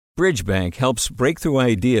Bridgebank helps breakthrough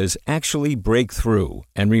ideas actually break through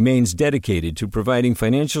and remains dedicated to providing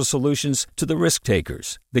financial solutions to the risk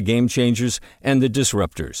takers, the game changers, and the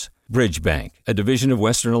disruptors. Bridgebank, a division of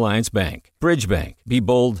Western Alliance Bank. Bridgebank. Be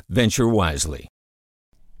bold, venture wisely.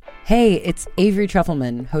 Hey, it's Avery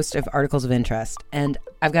Trufelman, host of Articles of Interest, and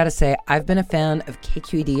I've got to say, I've been a fan of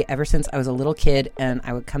KQED ever since I was a little kid, and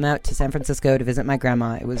I would come out to San Francisco to visit my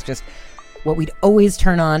grandma. It was just what we'd always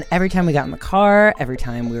turn on every time we got in the car, every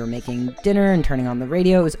time we were making dinner and turning on the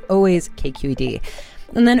radio. It was always KQED.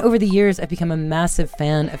 And then over the years, I've become a massive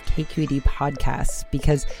fan of KQED podcasts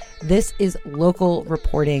because this is local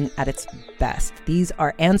reporting at its best. These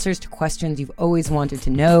are answers to questions you've always wanted to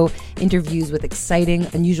know, interviews with exciting,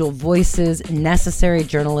 unusual voices, necessary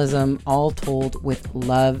journalism, all told with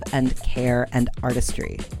love and care and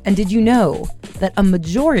artistry. And did you know that a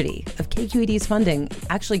majority of KQED's funding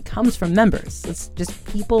actually comes from members? It's just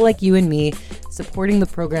people like you and me supporting the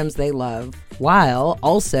programs they love, while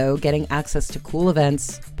also getting access to cool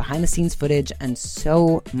events, behind-the-scenes footage, and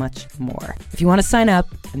so much more. If you want to sign up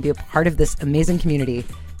and be a part of this amazing community,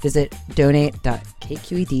 visit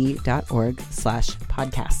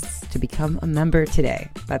donate.kqed.org/podcasts to become a member today.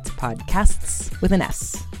 That's podcasts with an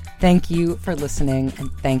S. Thank you for listening, and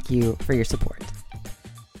thank you for your support.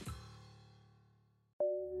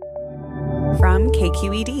 From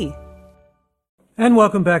KQED. And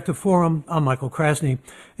welcome back to Forum. I'm Michael Krasny.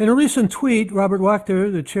 In a recent tweet, Robert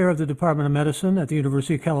Wachter, the chair of the Department of Medicine at the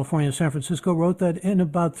University of California, San Francisco, wrote that in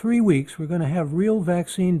about 3 weeks, we're going to have real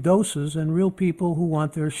vaccine doses and real people who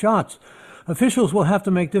want their shots. Officials will have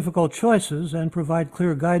to make difficult choices and provide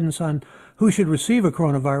clear guidance on who should receive a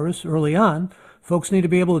coronavirus early on. Folks need to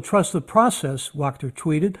be able to trust the process, Wachter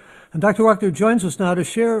tweeted. And Dr. Wachter joins us now to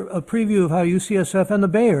share a preview of how UCSF and the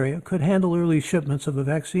Bay Area could handle early shipments of the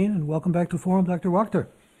vaccine. And welcome back to Forum, Dr. Wachter.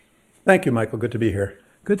 Thank you, Michael. Good to be here.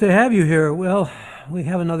 Good to have you here. Well, we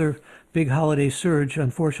have another big holiday surge,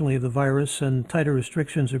 unfortunately, of the virus, and tighter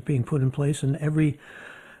restrictions are being put in place in every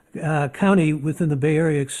county within the Bay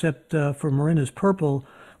Area except for Marin is purple.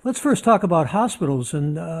 Let's first talk about hospitals.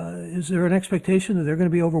 And is there an expectation that they're going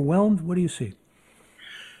to be overwhelmed? What do you see?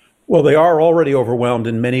 Well, they are already overwhelmed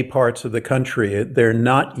in many parts of the country. They're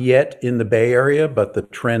not yet in the Bay Area, but the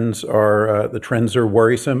trends are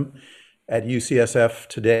worrisome. At UCSF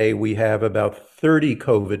today, we have about 30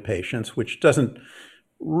 COVID patients, which doesn't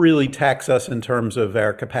really tax us in terms of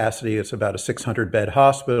our capacity. It's about a 600-bed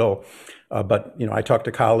hospital. But I talk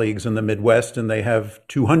to colleagues in the Midwest, and they have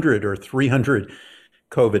 200 or 300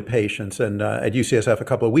 COVID patients. And at UCSF a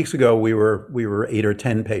couple of weeks ago, we were 8 or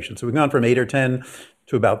 10 patients. So we've gone from 8 or 10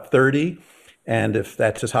 to about 30. And if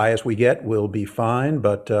that's as high as we get, we'll be fine.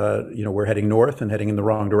 But, we're heading north and heading in the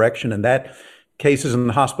wrong direction. And that cases in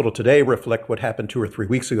the hospital today reflect what happened 2 or 3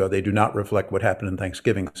 weeks ago. They do not reflect what happened in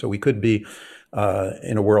Thanksgiving. So we could be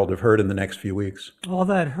in a world of hurt in the next few weeks. All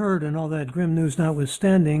that hurt and all that grim news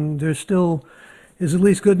notwithstanding, there still is at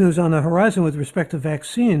least good news on the horizon with respect to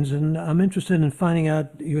vaccines. And I'm interested in finding out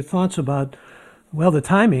your thoughts about, well, the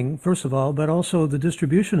timing, first of all, but also the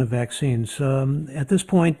distribution of vaccines. At this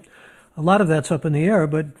point, a lot of that's up in the air,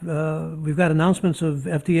 but we've got announcements of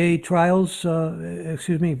FDA trials,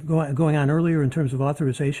 going on earlier in terms of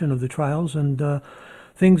authorization of the trials, and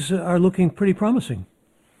things are looking pretty promising.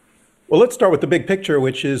 Well, let's start with the big picture,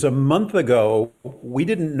 which is a month ago, we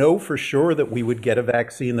didn't know for sure that we would get a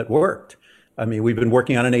vaccine that worked. I mean, we've been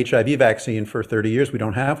working on an HIV vaccine for 30 years. We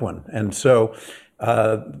don't have one. And so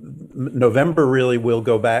November really will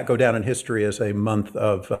go down in history as a month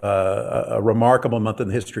of a remarkable month in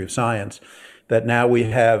the history of science. That now we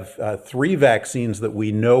have 3 vaccines that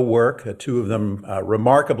we know work, 2 of them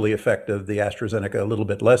remarkably effective, the AstraZeneca a little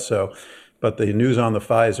bit less so. But the news on the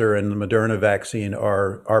Pfizer and the Moderna vaccine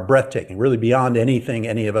are breathtaking, really beyond anything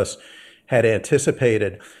any of us had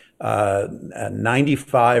anticipated.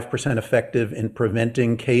 95% effective in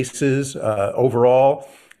preventing cases overall.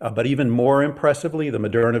 But even more impressively, the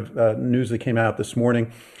Moderna news that came out this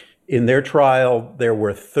morning, in their trial, there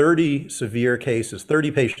were 30 severe cases, 30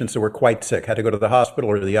 patients that were quite sick, had to go to the hospital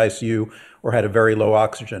or the ICU or had a very low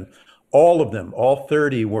oxygen. All of them, all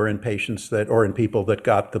 30 were in patients in people that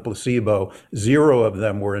got the placebo. 0 of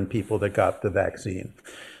them were in people that got the vaccine.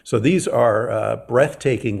 So these are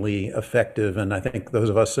breathtakingly effective. And I think those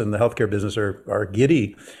of us in the healthcare business are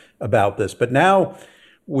giddy about this. But now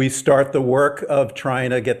we start the work of trying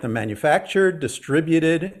to get them manufactured,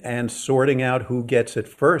 distributed, and sorting out who gets it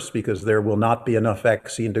first, because there will not be enough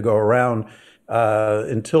vaccine to go around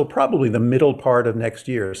until probably the middle part of next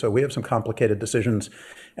year. So we have some complicated decisions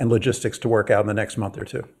and logistics to work out in the next month or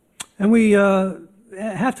 2. And we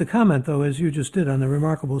have to comment, though, as you just did, on the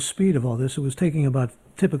remarkable speed of all this. It was taking about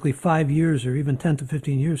typically 5 years or even 10 to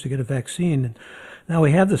 15 years to get a vaccine. And now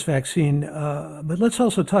we have this vaccine, but let's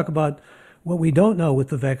also talk about what we don't know with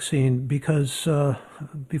the vaccine, because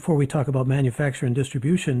before we talk about manufacture and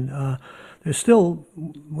distribution, there's still,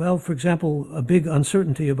 well, for example, a big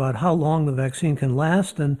uncertainty about how long the vaccine can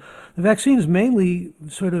last. And the vaccine is mainly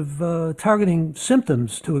sort of targeting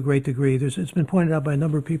symptoms to a great degree. It's been pointed out by a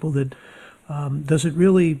number of people that does it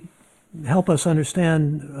really help us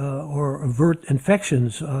understand or avert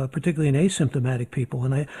infections, particularly in asymptomatic people?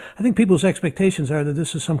 And I think people's expectations are that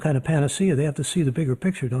this is some kind of panacea. They have to see the bigger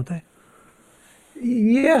picture, don't they?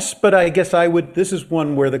 Yes, but I guess this is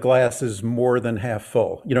one where the glass is more than half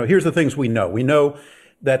full. Here's the things we know. We know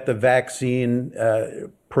that the vaccine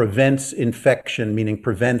prevents infection, meaning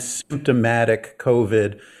prevents symptomatic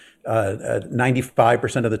COVID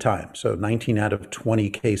 95% of the time. So 19 out of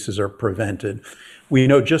 20 cases are prevented. We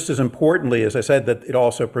know just as importantly, as I said, that it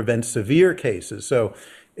also prevents severe cases. So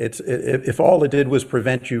if all it did was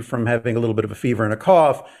prevent you from having a little bit of a fever and a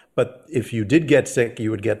cough, but if you did get sick,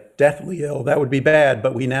 you would get deathly ill. That would be bad.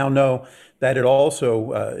 But we now know that it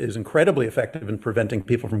also is incredibly effective in preventing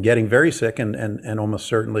people from getting very sick and almost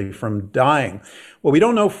certainly from dying. What we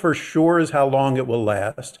don't know for sure is how long it will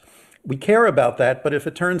last. We care about that, but if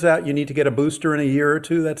it turns out you need to get a booster in a year or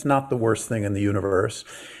two, that's not the worst thing in the universe.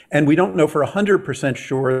 And we don't know for 100%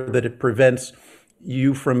 sure that it prevents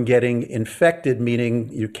you from getting infected, meaning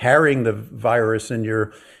you're carrying the virus in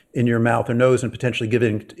your mouth or nose and potentially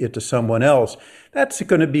giving it to someone else. That's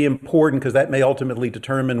going to be important because that may ultimately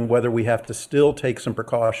determine whether we have to still take some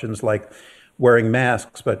precautions like wearing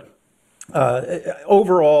masks. But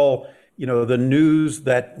overall, the news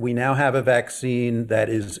that we now have a vaccine that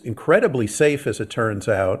is incredibly safe, as it turns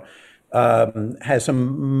out, has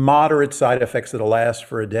some moderate side effects that'll last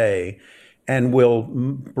for a day and will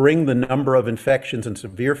bring the number of infections and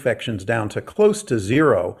severe infections down to close to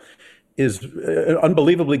zero, is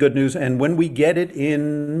unbelievably good news. And when we get it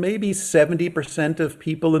in maybe 70% of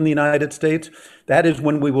people in the United States, that is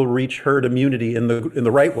when we will reach herd immunity in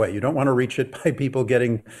the right way. You don't want to reach it by people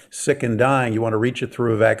getting sick and dying. You want to reach it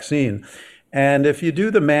through a vaccine. And if you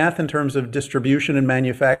do the math in terms of distribution and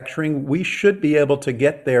manufacturing, we should be able to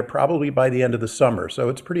get there probably by the end of the summer. So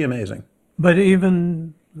it's pretty amazing. But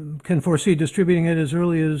even can foresee distributing it as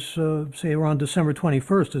early as, say, around December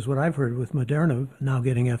 21st, is what I've heard, with Moderna now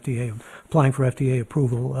getting applying for FDA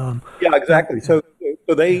approval. Yeah, exactly. So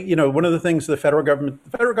they, one of the things the federal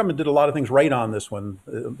government did a lot of things right on this one.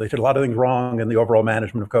 They did a lot of things wrong in the overall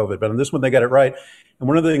management of COVID, but on this one they got it right. And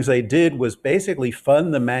one of the things they did was basically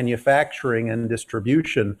fund the manufacturing and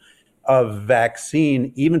distribution of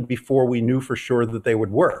vaccine even before we knew for sure that they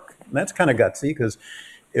would work. And that's kind of gutsy, because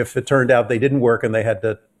if it turned out they didn't work and they had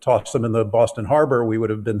to toss them in the Boston Harbor, we would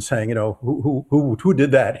have been saying, who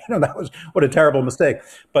did that? That was, what a terrible mistake.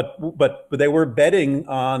 But they were betting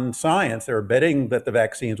on science. They were betting that the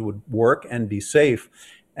vaccines would work and be safe.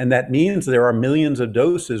 And that means there are millions of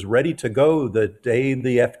doses ready to go the day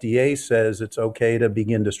the FDA says it's okay to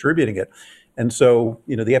begin distributing it. And so,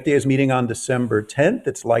 the FDA is meeting on December 10th.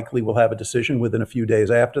 It's likely we'll have a decision within a few days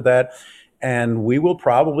after that. And we will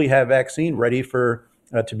probably have vaccine ready to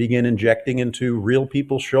begin injecting into real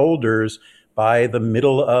people's shoulders by the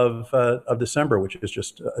middle of December, which is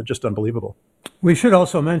just unbelievable. We should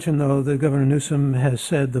also mention, though, that Governor Newsom has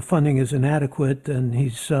said the funding is inadequate, and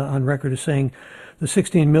he's on record as saying the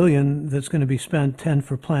 $16 million that's going to be spent, 10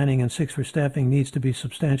 for planning and 6 for staffing, needs to be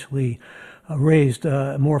substantially raised.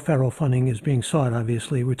 More federal funding is being sought,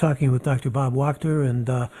 obviously. We're talking with Dr. Bob Wachter,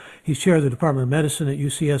 and he's chair of the Department of Medicine at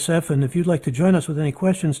UCSF. And if you'd like to join us with any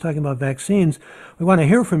questions talking about vaccines, we want to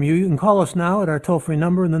hear from you. You can call us now at our toll-free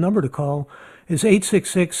number, and the number to call is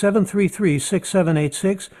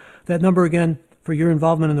 866-733-6786. That number again, for your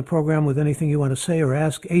involvement in the program with anything you want to say or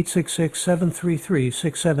ask,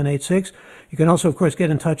 866-733-6786. You can also, of course, get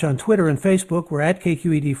in touch on Twitter and Facebook. We're at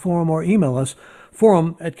KQED Forum, or email us,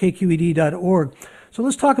 forum@kqed.org. So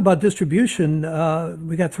let's talk about distribution.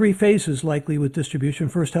 We got 3 phases likely with distribution.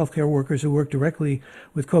 First, healthcare workers who work directly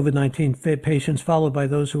with COVID-19 patients, followed by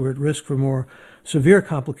those who are at risk for more severe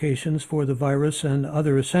complications for the virus, and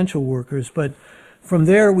other essential workers. But from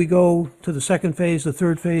there, we go to the second phase, the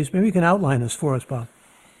third phase. Maybe you can outline this for us, Bob.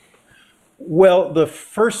 Well, the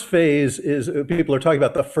first phase is, people are talking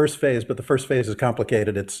about the first phase, but the first phase is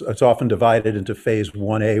complicated. It's often divided into phase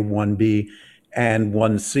 1A, 1B, and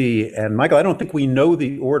 1C. And Michael, I don't think we know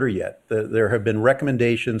the order yet. There have been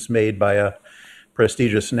recommendations made by a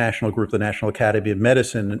prestigious national group, the National Academy of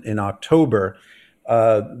Medicine, in October,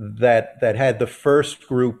 that had the first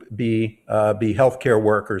group be healthcare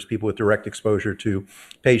workers, people with direct exposure to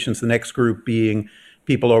patients. The next group being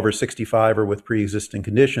people over 65 or with pre-existing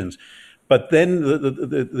conditions. But then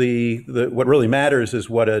what really matters is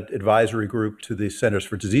what an advisory group to the Centers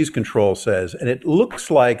for Disease Control says. And it looks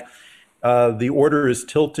like the order is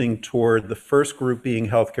tilting toward the first group being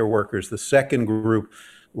healthcare workers, the second group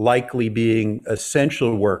likely being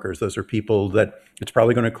essential workers. Those are people that it's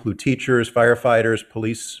probably going to include teachers, firefighters,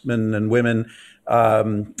 policemen and women,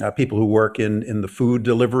 people who work in the food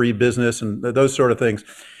delivery business and those sort of things.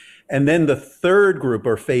 And then the third group,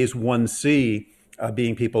 or phase 1C,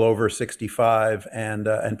 being people over 65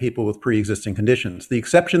 and people with pre-existing conditions. The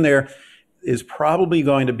exception there is probably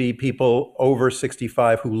going to be people over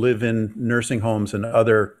 65 who live in nursing homes and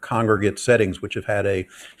other congregate settings, which have had a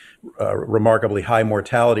remarkably high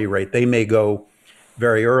mortality rate. They may go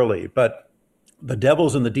very early, but the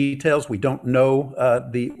devil's in the details. We don't know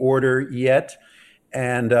the order yet,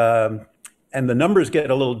 and the numbers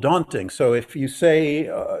get a little daunting. So if you say,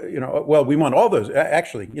 well, we want all those,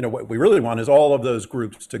 actually, what we really want is all of those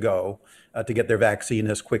groups to go to get their vaccine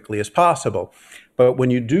as quickly as possible. But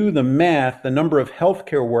when you do the math, the number of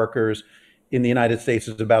healthcare workers in the United States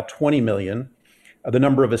is about 20 million. The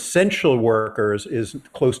number of essential workers is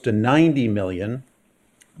close to 90 million.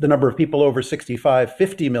 The number of people over 65,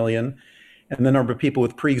 50 million. And the number of people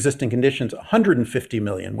with pre-existing conditions, 150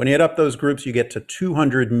 million. When you add up those groups, you get to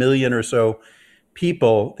 200 million or so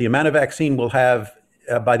people. The amount of vaccine we'll have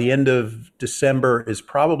by the end of December is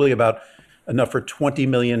probably about enough for 20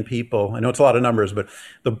 million people. I know it's a lot of numbers, but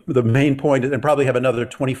the main point is, and probably have another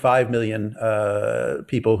 25 million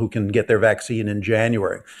people who can get their vaccine in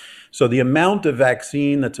January. So the amount of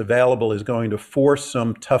vaccine that's available is going to force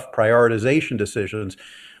some tough prioritization decisions.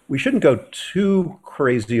 We shouldn't go too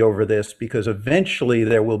crazy over this because eventually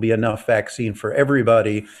there will be enough vaccine for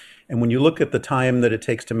everybody. And when you look at the time that it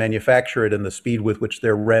takes to manufacture it and the speed with which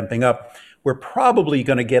they're ramping up, we're probably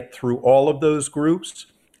going to get through all of those groups: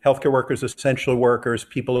 healthcare workers, essential workers,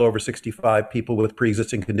 people over 65, people with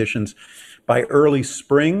pre-existing conditions, by early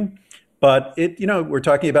spring. But we're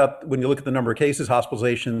talking about, when you look at the number of cases,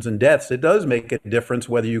 hospitalizations, and deaths, it does make a difference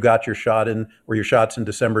whether you got your shot in, or your shots in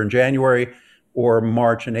December and January, or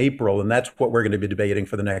March and April. And that's what we're going to be debating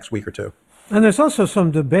for the next week or two. And there's also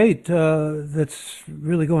some debate that's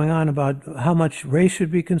really going on about how much race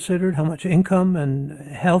should be considered, how much income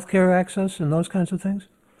and healthcare access and those kinds of things.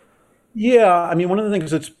 Yeah, I mean, one of the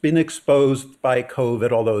things that's been exposed by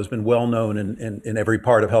COVID, although has been well known in every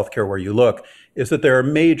part of healthcare where you look, is that there are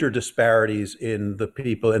major disparities in the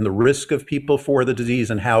people and the risk of people for the disease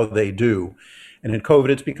and how they do. And in COVID,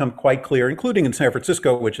 it's become quite clear, including in San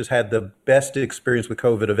Francisco, which has had the best experience with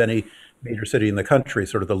COVID of any major city in the country,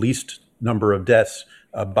 sort of the least number of deaths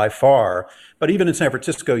by far. But even in San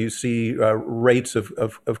Francisco, you see rates of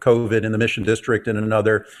COVID in the Mission District and in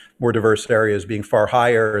other more diverse areas being far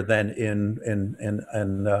higher than in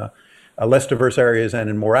less diverse areas and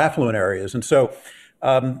in more affluent areas. And so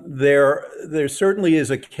there certainly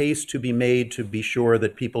is a case to be made to be sure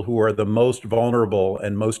that people who are the most vulnerable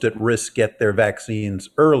and most at risk get their vaccines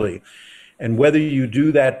early. And whether you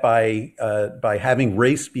do that by having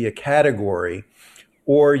race be a category,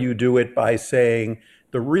 or you do it by saying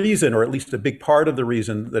the reason, or at least a big part of the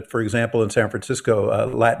reason that, for example, in San Francisco,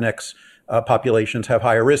 Latinx populations have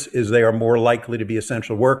higher risk is they are more likely to be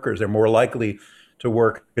essential workers. They're more likely to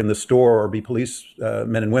work in the store or be police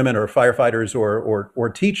men and women or firefighters or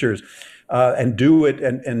teachers, and do it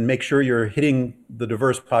and make sure you're hitting the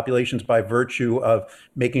diverse populations by virtue of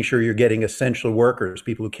making sure you're getting essential workers,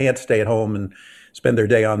 people who can't stay at home and spend their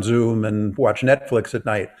day on Zoom and watch Netflix at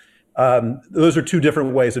night. Those are two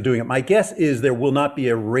different ways of doing it. My guess is there will not be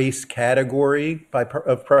a race category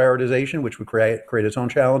of prioritization, which would create its own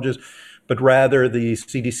challenges, but rather the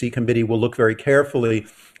CDC committee will look very carefully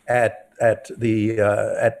at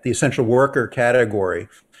the essential worker category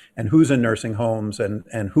and who's in nursing homes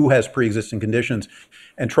and who has pre-existing conditions,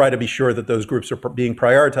 and try to be sure that those groups are being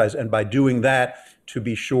prioritized. And by doing that, to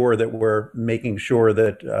be sure that we're making sure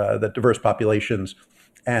that that diverse populations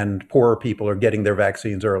and poorer people are getting their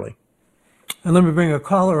vaccines early. And let me bring a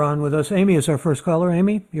caller on with us. Amy is our first caller.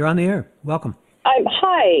 Amy, you're on the air. Welcome.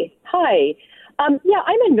 Hi. Yeah,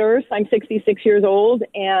 I'm a nurse. I'm 66 years old,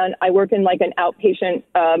 and I work in like an outpatient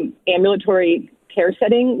ambulatory care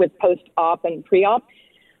setting with post-op and pre-op.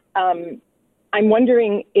 I'm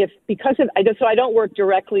wondering if, so I don't work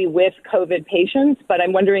directly with COVID patients, but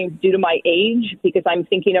I'm wondering, due to my age, because I'm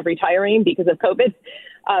thinking of retiring because of COVID,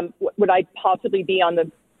 would I possibly be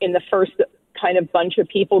in the first kind of bunch of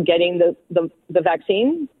people getting the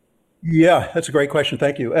vaccine? Yeah, that's a great question.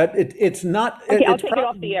 Thank you. It's not. Okay, I'll take it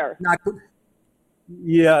off the air.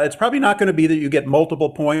 Yeah, it's probably not going to be that you get multiple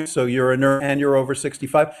points, so you're a nurse and you're over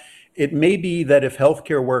 65. It may be that if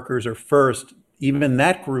healthcare workers are first, even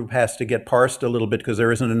that group has to get parsed a little bit because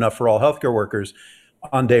there isn't enough for all healthcare workers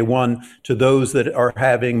on day one to those that are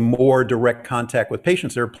having more direct contact with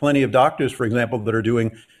patients. There are plenty of doctors, for example, that are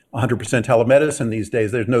doing 100% telemedicine these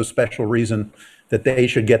days. There's no special reason that they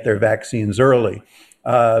should get their vaccines early.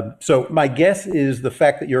 So my guess is the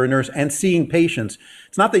fact that you're a nurse and seeing patients,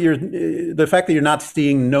 it's not that the fact that you're not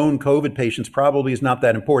seeing known COVID patients probably is not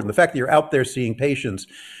that important. The fact that you're out there seeing patients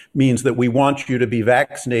means that we want you to be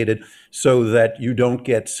vaccinated so that you don't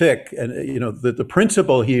get sick. And, the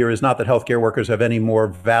principle here is not that healthcare workers have any more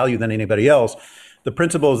value than anybody else. The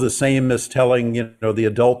principle is the same as telling, the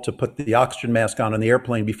adult to put the oxygen mask on the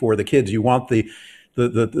airplane before the kids. You want the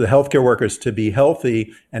healthcare workers to be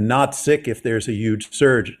healthy and not sick if there's a huge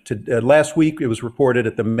surge. Last week, it was reported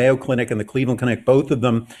at the Mayo Clinic and the Cleveland Clinic, both of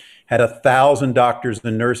them had 1,000 doctors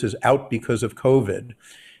and nurses out because of COVID.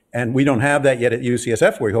 And we don't have that yet at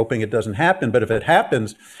UCSF. We're hoping it doesn't happen. But if it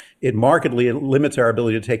happens, it markedly limits our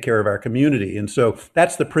ability to take care of our community. And so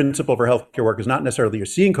that's the principle for healthcare workers, not necessarily you're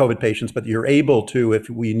seeing COVID patients, but you're able to if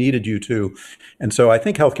we needed you to. And so I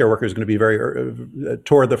think healthcare workers are going to be very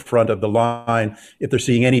toward the front of the line if they're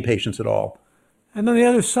seeing any patients at all. And on the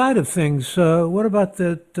other side of things, what about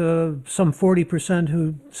some 40%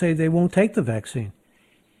 who say they won't take the vaccine?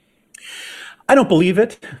 I don't believe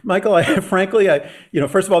it, Michael. Frankly,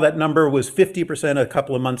 first of all, that number was 50% a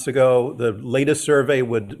couple of months ago. The latest survey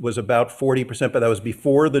was about 40%, but that was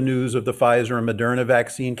before the news of the Pfizer and Moderna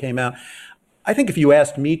vaccine came out. I think if you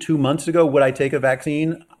asked me 2 months ago, would I take a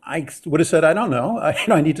vaccine? I would have said, I don't know.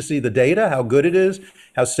 I need to see the data, how good it is,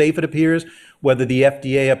 how safe it appears, whether the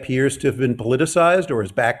FDA appears to have been politicized or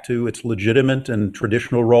is back to its legitimate and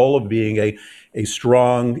traditional role of being a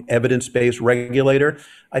strong evidence-based regulator.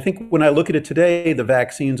 I think when I look at it today, the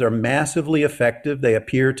vaccines are massively effective. They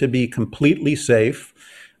appear to be completely safe.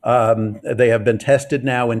 They have been tested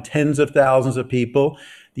now in tens of thousands of people.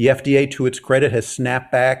 The FDA, to its credit, has snapped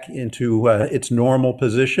back into its normal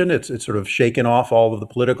position. It's sort of shaken off all of the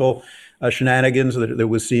political shenanigans that it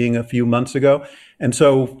was seeing a few months ago. And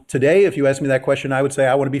so today, if you ask me that question, I would say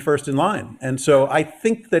I want to be first in line. And so I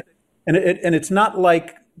think that, and it's not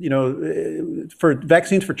like, for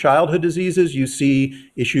vaccines for childhood diseases, you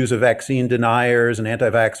see issues of vaccine deniers and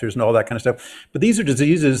anti-vaxxers and all that kind of stuff. But these are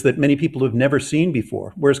diseases that many people have never seen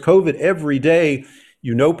before. Whereas COVID, every day,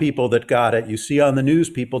 people that got it. You see on the news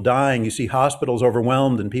people dying. You see hospitals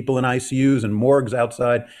overwhelmed and people in ICUs and morgues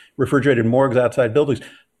outside, refrigerated morgues outside buildings.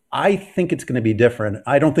 I think it's going to be different.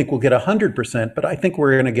 I don't think we'll get 100%, but I think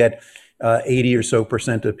we're going to get 80 or so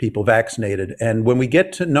 % of people vaccinated. And when we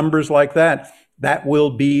get to numbers like that, that will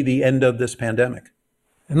be the end of this pandemic.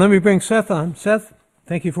 And let me bring Seth on. Seth,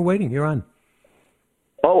 thank you for waiting. You're on.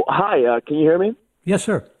 Oh, hi. Can you hear me? Yes,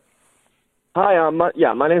 sir. Hi. My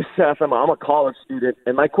name's Seth. I'm a college student.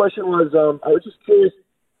 And my question was, I was just curious,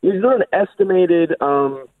 is there an estimated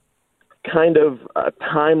kind of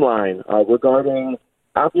timeline regarding,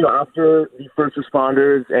 after the first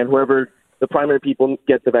responders and whoever the primary people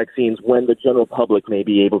get the vaccines, when the general public may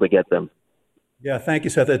be able to get them? Yeah, thank you,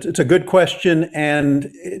 Seth. It's a good question.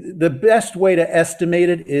 And the best way to estimate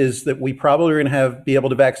it is that we probably are going to be able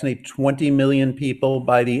to vaccinate 20 million people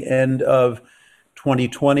by the end of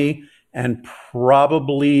 2020 and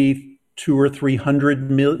probably 200 or 300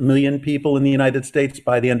 million people in the United States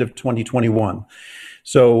by the end of 2021.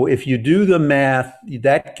 So if you do the math,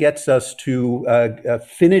 that gets us to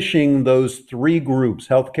finishing those three groups: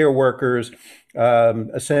 healthcare workers,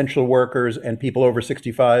 essential workers, and people over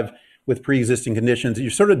 65 with pre-existing conditions. You're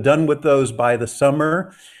sort of done with those by the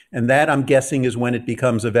summer. And that, I'm guessing, is when it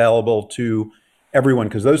becomes available to everyone,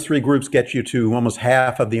 because those three groups get you to almost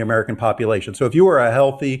half of the American population. So if you are a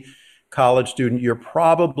healthy college student, you're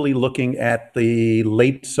probably looking at the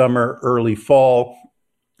late summer, early fall,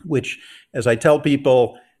 which, as I tell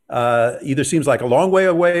people, either seems like a long way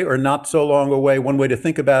away or not so long away. One way to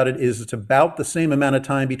think about it is it's about the same amount of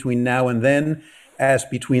time between now and then as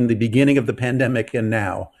between the beginning of the pandemic and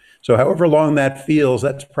now. So however long that feels,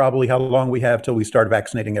 that's probably how long we have till we start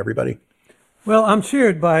vaccinating everybody. Well, I'm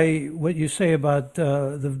cheered by what you say about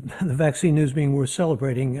the vaccine news being worth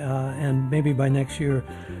celebrating, and maybe by next year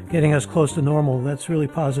getting us close to normal. That's really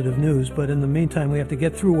positive news. But in the meantime, we have to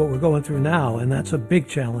get through what we're going through now, and that's a big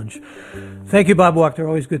challenge. Thank you, Bob Wachter.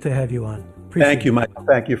 Always good to have you on. Thank you, Michael.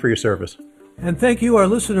 Thank you for your service. And thank you, our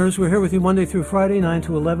listeners. We're here with you Monday through Friday, 9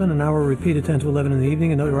 to 11, an hour repeated 10 to 11 in the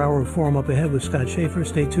evening, another hour of Forum up ahead with Scott Schaefer.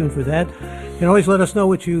 Stay tuned for that. You can always let us know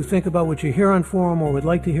what you think about what you hear on Forum or would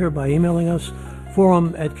like to hear by emailing us,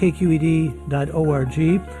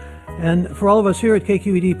 forum@kqed.org. And for all of us here at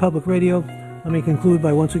KQED Public Radio, let me conclude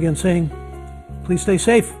by once again saying, please stay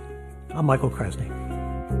safe I'm Michael Krasny.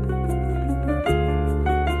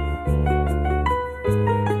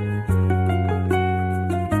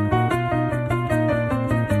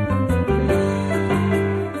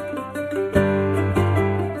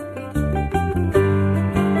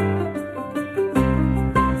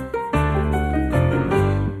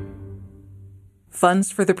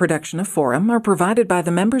 Funds for the production of Forum are provided by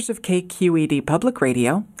the members of KQED Public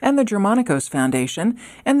Radio and the Germanicos Foundation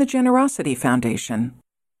and the Generosity Foundation.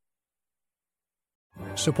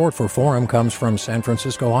 Support for Forum comes from San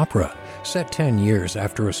Francisco Opera. Set 10 years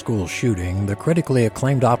after a school shooting, the critically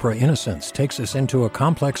acclaimed opera Innocence takes us into a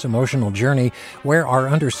complex emotional journey where our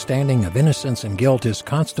understanding of innocence and guilt is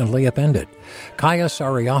constantly upended. Kaya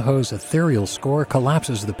Sariaho's ethereal score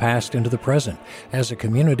collapses the past into the present as a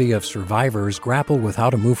community of survivors grapple with how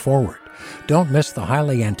to move forward. Don't miss the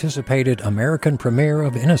highly anticipated American premiere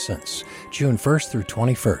of Innocence, June 1st through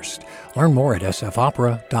 21st. Learn more at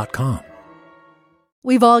sfopera.com.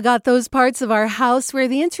 We've all got those parts of our house where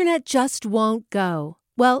the internet just won't go.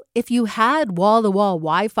 Well, if you had wall-to-wall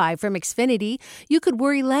Wi-Fi from Xfinity, you could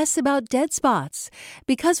worry less about dead spots.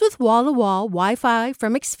 Because with wall-to-wall Wi-Fi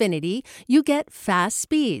from Xfinity, you get fast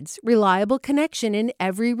speeds, reliable connection in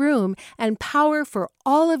every room, and power for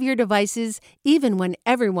all of your devices, even when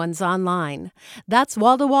everyone's online. That's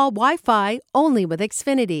wall-to-wall Wi-Fi only with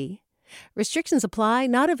Xfinity. Restrictions apply,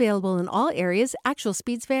 not available in all areas. Actual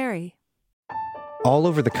speeds vary. All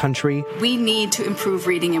over the country, we need to improve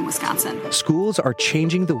reading in Wisconsin. Schools are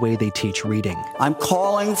changing the way they teach reading. I'm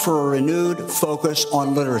calling for a renewed focus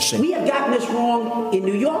on literacy. We have gotten this wrong in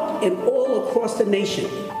New York and all across the nation.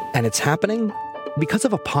 And it's happening because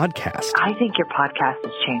of a podcast. I think your podcast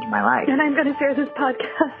has changed my life. And I'm going to share this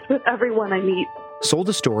podcast with everyone I meet. Sold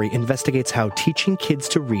a Story investigates how teaching kids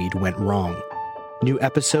to read went wrong. New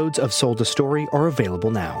episodes of Sold a Story are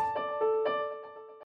available now.